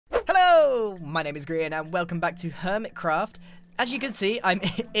Hello, my name is Grian and welcome back to Hermitcraft. As you can see, I'm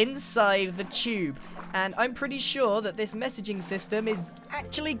inside the tube and I'm pretty sure that this messaging system is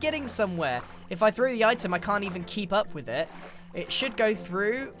actually getting somewhere. If I throw the item, I can't even keep up with it. It should go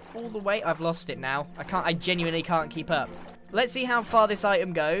through all the way. I've lost it now. I genuinely can't keep up. Let's see how far this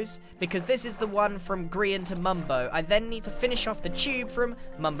item goes, because this is the one from Grian to Mumbo. I then need to finish off the tube from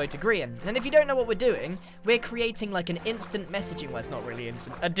Mumbo to Grian. And if you don't know what we're doing, we're creating like an instant messaging, well, it's not really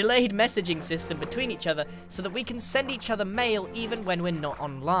instant, a delayed messaging system between each other so that we can send each other mail even when we're not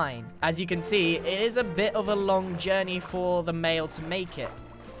online. As you can see, it is a bit of a long journey for the mail to make it.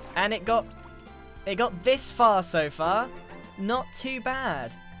 And it got this far so far. Not too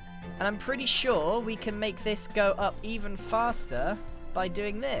bad. And I'm pretty sure we can make this go up even faster by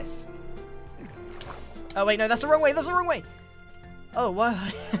doing this. Oh wait, no, that's the wrong way, that's the wrong way! Oh, wow.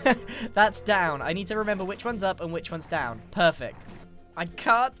 That's down. I need to remember which one's up and which one's down. Perfect. I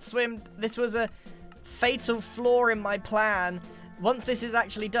can't swim. This was a fatal flaw in my plan. Once this is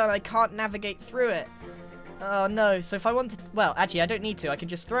actually done, I can't navigate through it. Oh no, so if I want to... Well, actually, I don't need to. I can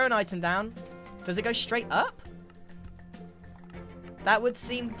just throw an item down. Does it go straight up? That would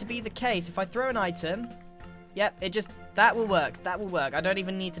seem to be the case. If I throw an item, yep, that will work. That will work. I don't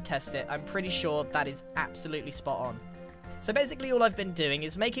even need to test it. I'm pretty sure that is absolutely spot on. So basically all I've been doing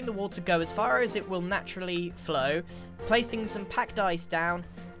is making the water go as far as it will naturally flow, placing some packed ice down,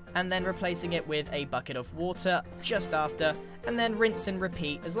 and then replacing it with a bucket of water just after, and then rinse and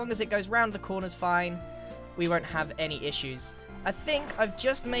repeat. As long as it goes round the corners fine, we won't have any issues. I think I've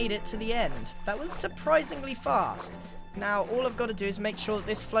just made it to the end. That was surprisingly fast. Now, all I've got to do is make sure that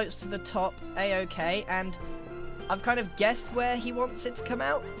this floats to the top a-okay, and I've kind of guessed where he wants it to come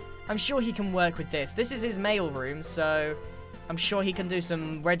out. I'm sure he can work with this. This is his mail room, so I'm sure he can do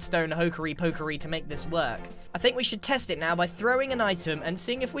some redstone hokery-pokery to make this work. I think we should test it now by throwing an item and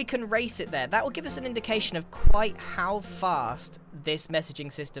seeing if we can race it there. That will give us an indication of quite how fast this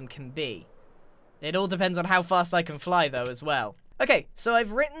messaging system can be. It all depends on how fast I can fly, though, as well. Okay, so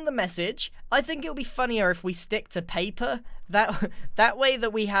I've written the message. I think it'll be funnier if we stick to paper. That way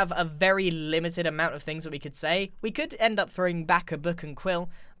that we have a very limited amount of things that we could say. We could end up throwing back a book and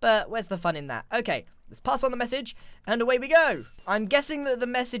quill, but where's the fun in that? Okay, let's pass on the message, and away we go. I'm guessing that the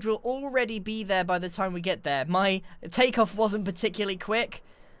message will already be there by the time we get there. My takeoff wasn't particularly quick,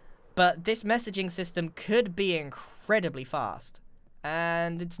 but this messaging system could be incredibly fast.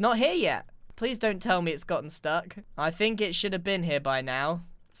 And it's not here yet. Please don't tell me it's gotten stuck. I think it should have been here by now.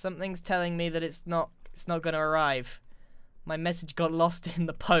 Something's telling me that it's not going to arrive. My message got lost in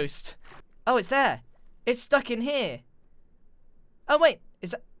the post. Oh, it's there. It's stuck in here. Oh, wait.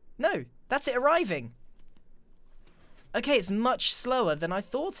 Is that... No, that's it arriving. Okay, it's much slower than I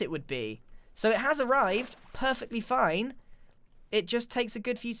thought it would be. So it has arrived perfectly fine. It just takes a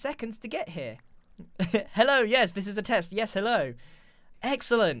good few seconds to get here. Hello, yes, this is a test. Yes, hello.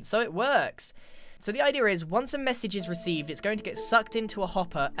 Excellent, so it works. So the idea is, once a message is received, it's going to get sucked into a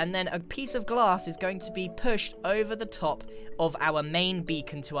hopper, and then a piece of glass is going to be pushed over the top of our main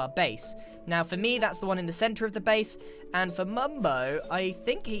beacon to our base. Now, for me, that's the one in the center of the base, and for Mumbo, I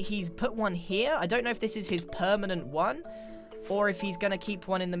think he's put one here. I don't know if this is his permanent one, or if he's going to keep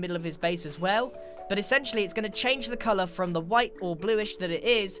one in the middle of his base as well. But essentially, it's going to change the color from the white or bluish that it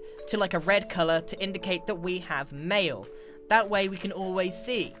is to like a red color to indicate that we have mail. That way we can always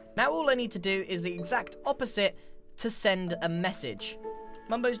see. Now all I need to do is the exact opposite to send a message.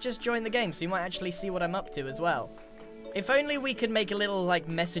 Mumbo's just joined the game, so you might actually see what I'm up to as well. If only we could make a little like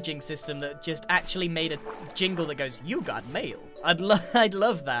messaging system that just actually made a jingle that goes, "You got mail." I'd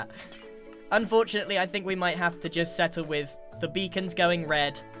love that. Unfortunately, I think we might have to just settle with the beacons going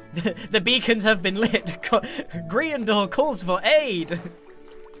red. The beacons have been lit. Grian calls for aid.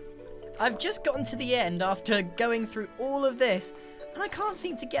 I've just gotten to the end after going through all of this, and I can't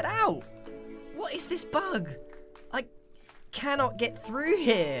seem to get out. What is this bug? I cannot get through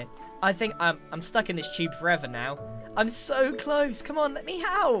here. I think I'm stuck in this tube forever now. I'm so close. Come on, let me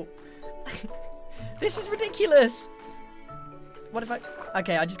out. This is ridiculous. What if I...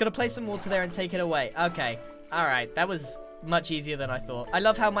 Okay, I just got to place some water there and take it away. Okay, all right. That was much easier than I thought. I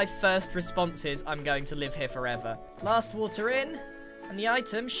love how my first response is, I'm going to live here forever. Last water in. And the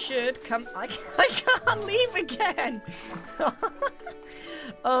item should come... I can't leave again!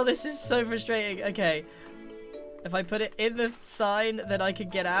 Oh, this is so frustrating. Okay. If I put it in the sign, then I can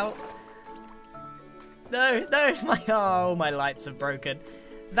get out. No, oh, my lights are broken.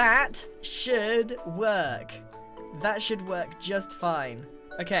 That should work. That should work just fine.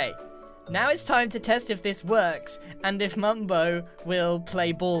 Okay. Now it's time to test if this works, and if Mumbo will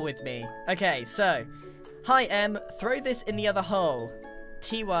play ball with me. Okay, so... Hi, Em. Throw this in the other hole.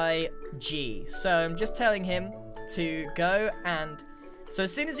 TYG. So I'm just telling him to go, and so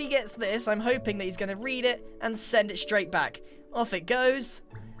as soon as he gets this, I'm hoping that he's going to read it and send it straight back. Off it goes,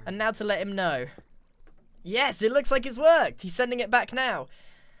 and now to let him know. Yes, it looks like it's worked. He's sending it back now.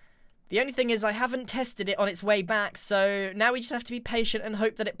 The only thing is I haven't tested it on its way back, so now we just have to be patient and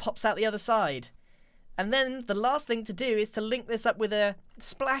hope that it pops out the other side. And then the last thing to do is to link this up with a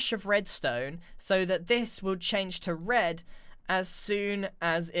splash of redstone so that this will change to red as soon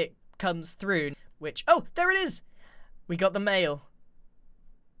as it comes through. Which, oh, there it is! We got the mail.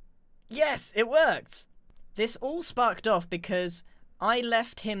 Yes, it worked! This all sparked off because I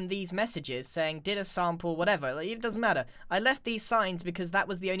left him these messages saying, did a sample, whatever. Like, it doesn't matter. I left these signs because that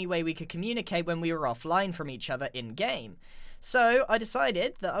was the only way we could communicate when we were offline from each other in-game. So I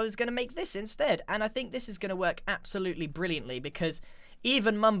decided that I was going to make this instead, and I think this is going to work absolutely brilliantly because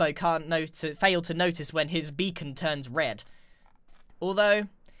even Mumbo can't fail to notice when his beacon turns red. Although,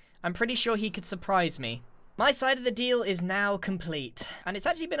 I'm pretty sure he could surprise me. My side of the deal is now complete, and it's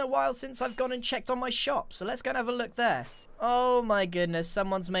actually been a while since I've gone and checked on my shop, so let's go and have a look there. Oh my goodness,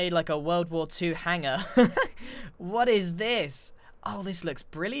 someone's made like a World War II hangar. What is this? Oh, this looks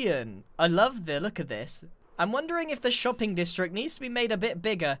brilliant. I love the look of this. I'm wondering if the shopping district needs to be made a bit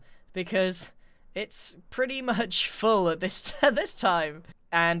bigger, because it's pretty much full at this time.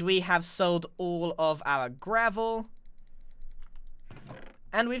 And we have sold all of our gravel.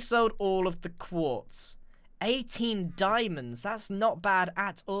 And we've sold all of the quartz. 18 diamonds, that's not bad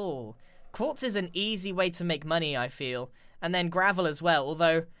at all. Quartz is an easy way to make money, I feel. And then gravel as well,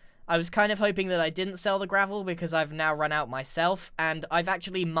 although I was kind of hoping that I didn't sell the gravel because I've now run out myself. And I've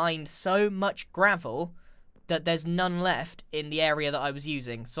actually mined so much gravel that there's none left in the area that I was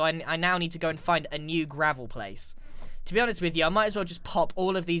using. So I now need to go and find a new gravel place. To be honest with you, I might as well just pop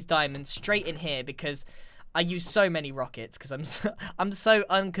all of these diamonds straight in here because I use so many rockets because I'm so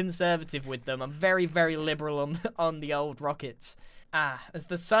unconservative with them. I'm very, very liberal on the old rockets. As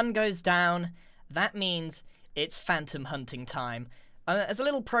the sun goes down, that means it's phantom hunting time. As a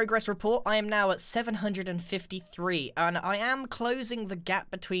little progress report, I am now at 753, and I am closing the gap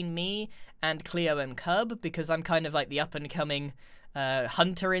between me and Cleo and Cub because I'm kind of like the up-and-coming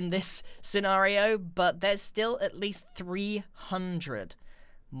hunter in this scenario, but there's still at least 300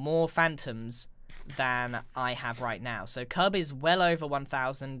 more phantoms than I have right now. So Cub is well over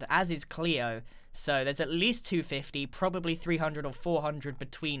 1,000, as is Cleo. So there's at least 250, probably 300 or 400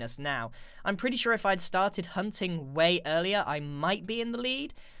 between us now. I'm pretty sure if I'd started hunting way earlier, I might be in the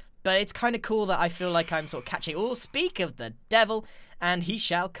lead. But it's kind of cool that I feel like I'm sort of catching... Oh, speak of the devil, and he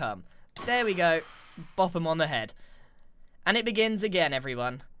shall come. There we go. Bop him on the head. And it begins again,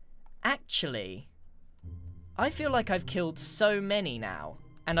 everyone. Actually, I feel like I've killed so many now,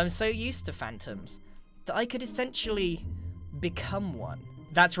 and I'm so used to phantoms, that I could essentially become one.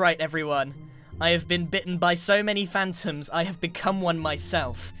 That's right, everyone. I have been bitten by so many phantoms, I have become one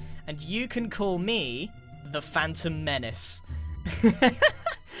myself. And you can call me the Phantom Menace.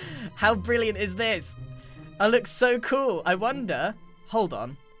 How brilliant is this? I look so cool. I wonder... Hold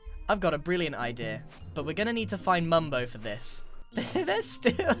on. I've got a brilliant idea. But we're gonna need to find Mumbo for this. There's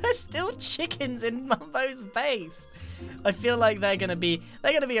still chickens in Mumbo's base. I feel like they're gonna be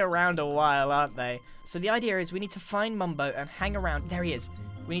around a while, aren't they? So the idea is we need to find Mumbo and hang around. There he is.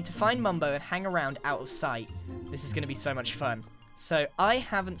 We need to find Mumbo and hang around out of sight. This is gonna be so much fun. So I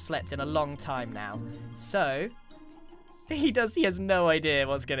haven't slept in a long time now. So he has no idea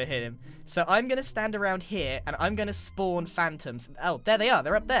what's gonna hit him. So I'm gonna stand around here and I'm gonna spawn phantoms. Oh, there they are.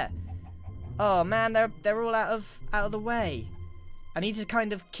 They're up there. Oh man, they're all out of the way. I need to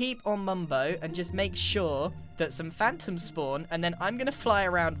kind of keep on Mumbo and just make sure that some phantoms spawn, and then I'm gonna fly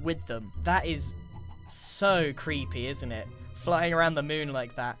around with them. That is so creepy, isn't it? Flying around the moon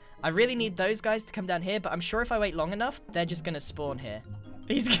like that. I really need those guys to come down here, but I'm sure if I wait long enough, they're just gonna spawn here.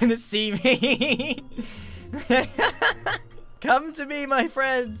 He's gonna see me. Come to me, my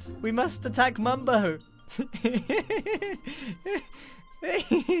friends. We must attack Mumbo.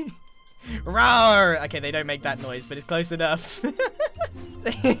 Roar! Okay, they don't make that noise, but it's close enough.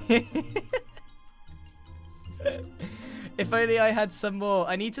 If only I had some more.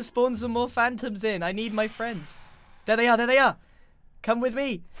 I need to spawn some more phantoms in. I need my friends. There they are, there they are. Come with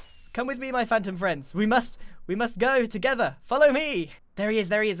me. Come with me, my phantom friends. We must go together. Follow me. There he is,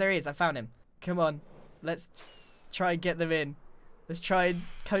 there he is, there he is. I found him. Come on. Let's try and get them in. Let's try and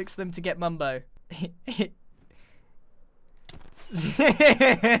coax them to get Mumbo.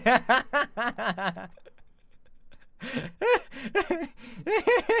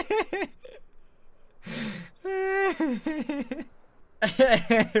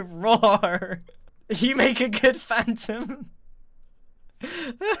 Roar. You make a good phantom.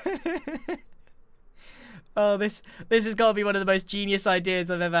 Oh, this has got to be one of the most genius ideas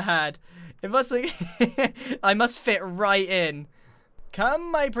I've ever had. It must I must fit right in.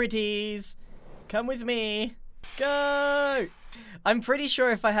 Come, my pretties. Come with me. Go! I'm pretty sure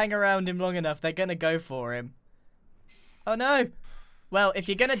if I hang around him long enough, they're gonna go for him. Oh no! Well, if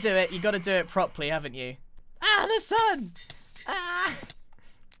you're gonna do it, you gotta do it properly, haven't you? Ah, the sun! Ah!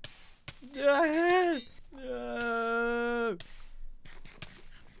 No!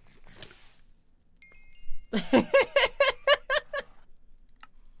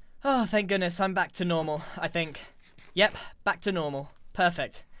 Oh, thank goodness, I'm back to normal, I think. Yep, back to normal.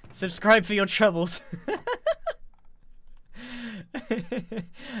 Perfect. Subscribe for your troubles.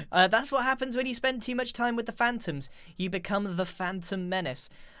 That's what happens when you spend too much time with the phantoms. You become the Phantom Menace.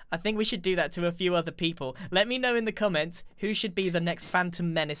 I think we should do that to a few other people. Let me know in the comments who should be the next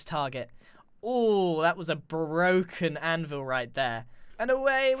Phantom Menace target. Oh, that was a broken anvil right there. And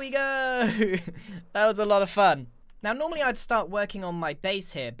away we go. That was a lot of fun. Now, normally I'd start working on my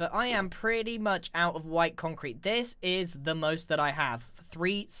base here, but I am pretty much out of white concrete. This is the most that I have,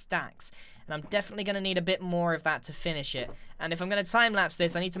 3 stacks. And I'm definitely going to need a bit more of that to finish it. And if I'm going to time-lapse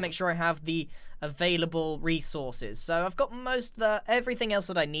this, I need to make sure I have the available resources. So I've got everything else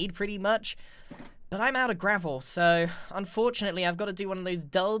that I need, pretty much. But I'm out of gravel, so unfortunately I've got to do one of those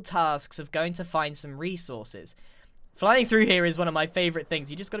dull tasks of going to find some resources. Flying through here is one of my favourite things.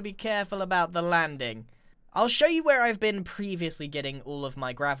 You just got to be careful about the landing. I'll show you where I've been previously getting all of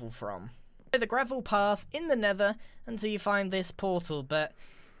my gravel from. The gravel path in the nether until you find this portal, but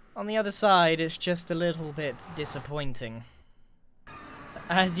on the other side it's just a little bit disappointing.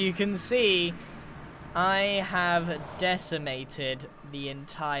 As you can see, I have decimated the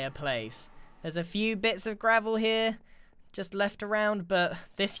entire place. There's a few bits of gravel here just left around, but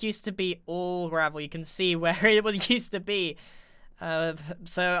this used to be all gravel. You can see where it used to be. So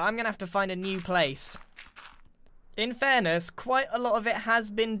I'm going to have to find a new place. In fairness, quite a lot of it has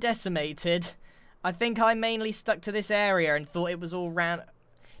been decimated. I think I mainly stuck to this area and thought it was all round.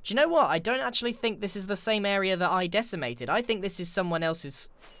 Do you know what? I don't actually think this is the same area that I decimated. I think this is someone else's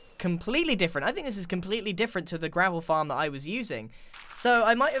completely different. I think this is completely different to the gravel farm that I was using. So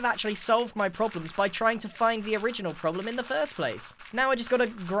I might have actually solved my problems by trying to find the original problem in the first place. Now I just gotta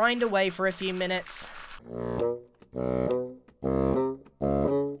grind away for a few minutes.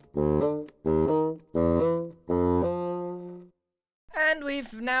 And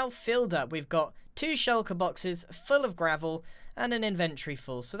we've now filled up. We've got 2 shulker boxes full of gravel and an inventory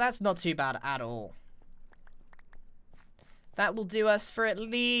full, so that's not too bad at all. That will do us for at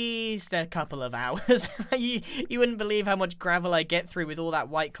least a couple of hours. you wouldn't believe how much gravel I get through with all that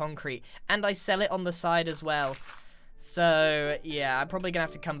white concrete, and I sell it on the side as well. So yeah, I'm probably gonna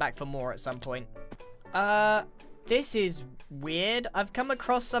have to come back for more at some point. This is weird. I've come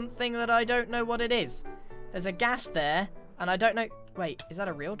across something that I don't know what it is. There's a ghast there, and I don't know. Wait, is that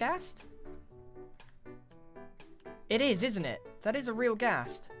a real ghast? It is, isn't it? That is a real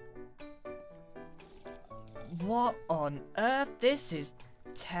ghast. What on earth? This is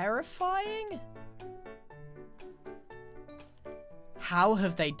terrifying. How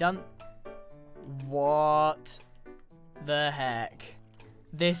have they done? What the heck?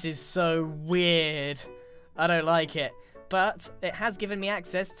 This is so weird. I don't like it. But it has given me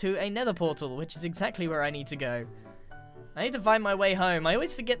access to a nether portal, which is exactly where I need to go. I need to find my way home. I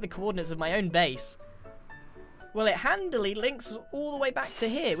always forget the coordinates of my own base. Well, it handily links all the way back to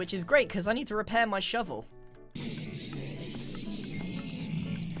here, which is great because I need to repair my shovel.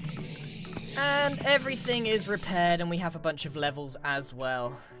 And everything is repaired and we have a bunch of levels as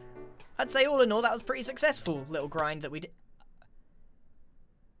well. I'd say all in all that was pretty successful little grind that we did.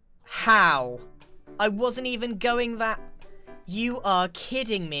 How? I wasn't even going that... You are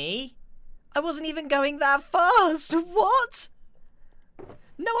kidding me? I wasn't even going that fast. What?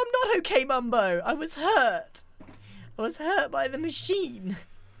 No, I'm not okay, Mumbo. I was hurt. I was hurt by the machine.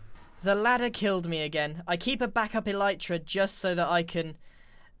 The ladder killed me again. I keep a backup elytra just so that I can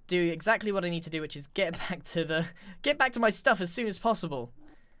do exactly what I need to do, which is get back to my stuff as soon as possible.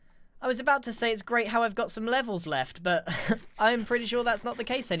 I was about to say it's great how I've got some levels left, but I'm pretty sure that's not the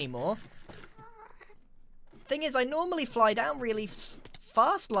case anymore. Thing is, I normally fly down really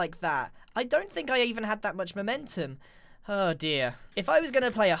fast like that. I don't think I even had that much momentum. Oh dear. If I was going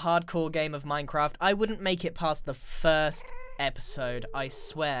to play a hardcore game of Minecraft, I wouldn't make it past the first episode. I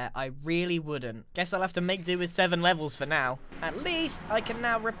swear, I really wouldn't. Guess I'll have to make do with 7 levels for now. At least I can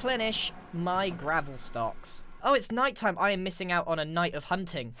now replenish my gravel stocks. Oh, it's nighttime. I am missing out on a night of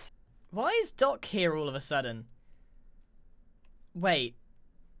hunting. Why is Doc here all of a sudden? Wait.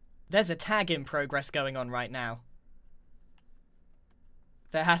 There's a tag in progress going on right now.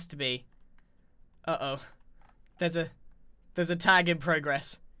 There has to be. Uh-oh. There's a tag in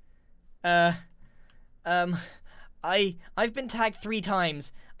progress. I've been tagged 3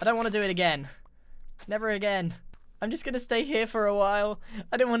 times. I don't want to do it again. Never again. I'm just gonna stay here for a while.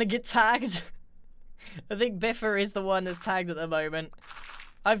 I don't want to get tagged. I think Biffa is the one that's tagged at the moment.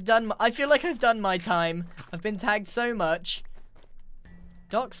 I feel like I've done my time. I've been tagged so much.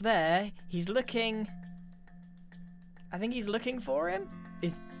 Doc's there. He's looking. I think he's looking for him.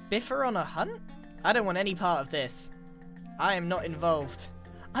 Is Biffa on a hunt? I don't want any part of this. I am not involved.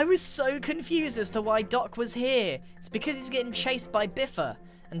 I was so confused as to why Doc was here. It's because he's getting chased by Biffa,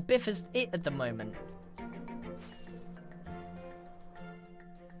 and Biffa's it at the moment.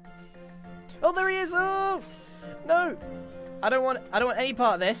 Oh, there he is! Oh, no! I don't want any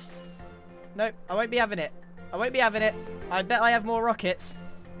part of this. Nope, I won't be having it. I won't be having it. I bet I have more rockets.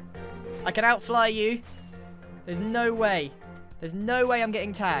 I can outfly you. There's no way. There's no way I'm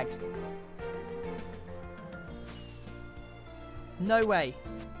getting tagged. No way.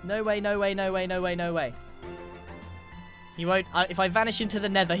 No way, no way, no way, no way, no way. He won't... if I vanish into the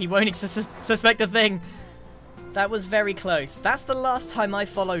nether, he won't suspect a thing. That was very close. That's the last time I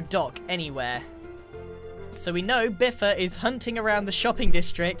followed Doc anywhere. So we know Biffa is hunting around the shopping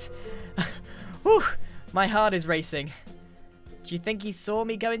district. Whew, my heart is racing. Do you think he saw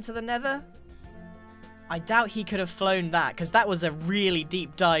me go into the nether? I doubt he could have flown that, because that was a really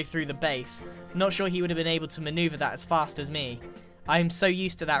deep dive through the base. Not sure he would have been able to maneuver that as fast as me. I am so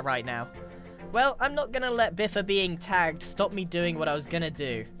used to that right now. Well, I'm not going to let Biffa being tagged stop me doing what I was going to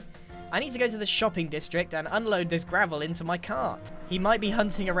do. I need to go to the shopping district and unload this gravel into my cart. He might be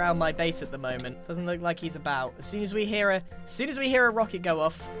hunting around my base at the moment. Doesn't look like he's about. As soon as we hear a rocket go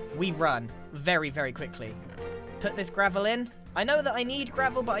off, we run very, very quickly. Put this gravel in. I know that I need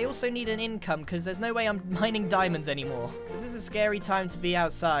gravel, but I also need an income because there's no way I'm mining diamonds anymore. This is a scary time to be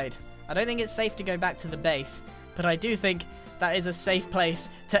outside. I don't think it's safe to go back to the base, but I do think that is a safe place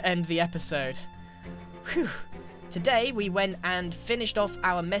to end the episode. Whew. Today, we went and finished off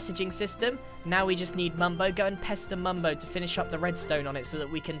our messaging system. Now we just need Mumbo. Go and pester Mumbo to finish up the redstone on it so that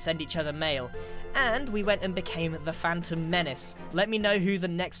we can send each other mail. And we went and became the Phantom Menace. Let me know who the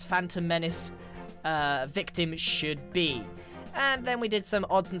next Phantom Menace victim should be. And then we did some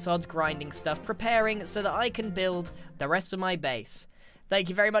odds and sods grinding stuff, preparing so that I can build the rest of my base. Thank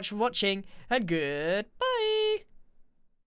you very much for watching, and goodbye!